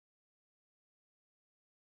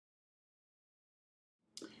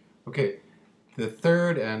Okay, the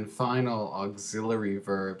third and final auxiliary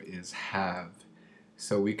verb is have.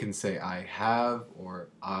 So we can say I have or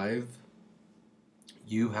I've,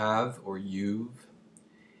 you have or you've,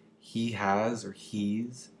 he has or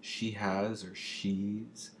he's, she has or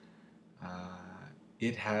she's,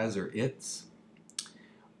 it has or it's,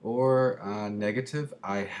 or negative,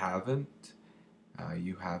 I haven't,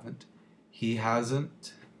 you haven't, he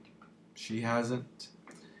hasn't, she hasn't.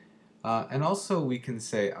 And also we can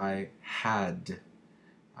say I had.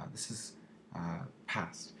 This is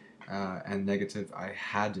past. And negative, I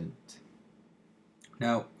hadn't.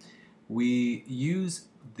 Now, we use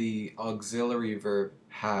the auxiliary verb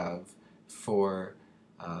have for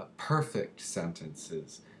perfect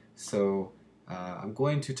sentences. So I'm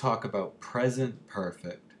going to talk about present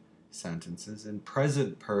perfect sentences. In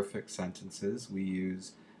present perfect sentences, we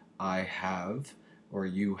use I have or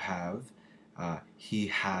you have, he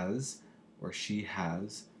has or she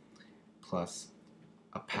has, plus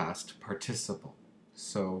a past participle.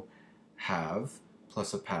 So have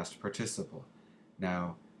plus a past participle.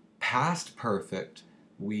 Now, past perfect,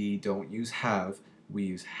 we don't use have, we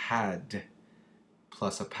use had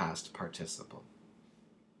plus a past participle.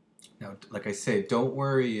 Now, like I say, don't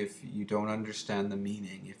worry if you don't understand the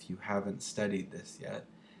meaning, if you haven't studied this yet.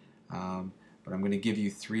 But I'm going to give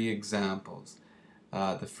you 3 examples.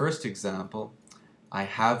 The first example, I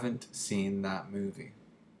haven't seen that movie.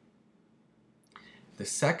 The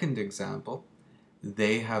second example,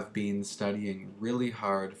 they have been studying really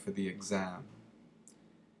hard for the exam.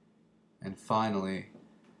 And finally,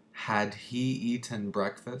 had he eaten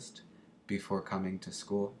breakfast before coming to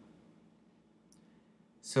school?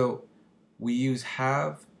 So we use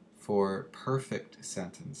have for perfect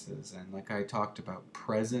sentences, and like I talked about,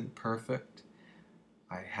 present perfect,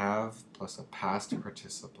 I have plus a past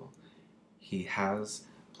participle. He has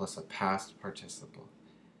plus a past participle.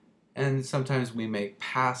 And sometimes we make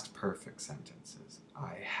past perfect sentences.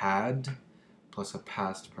 I had plus a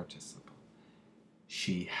past participle.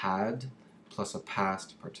 She had plus a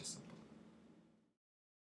past participle.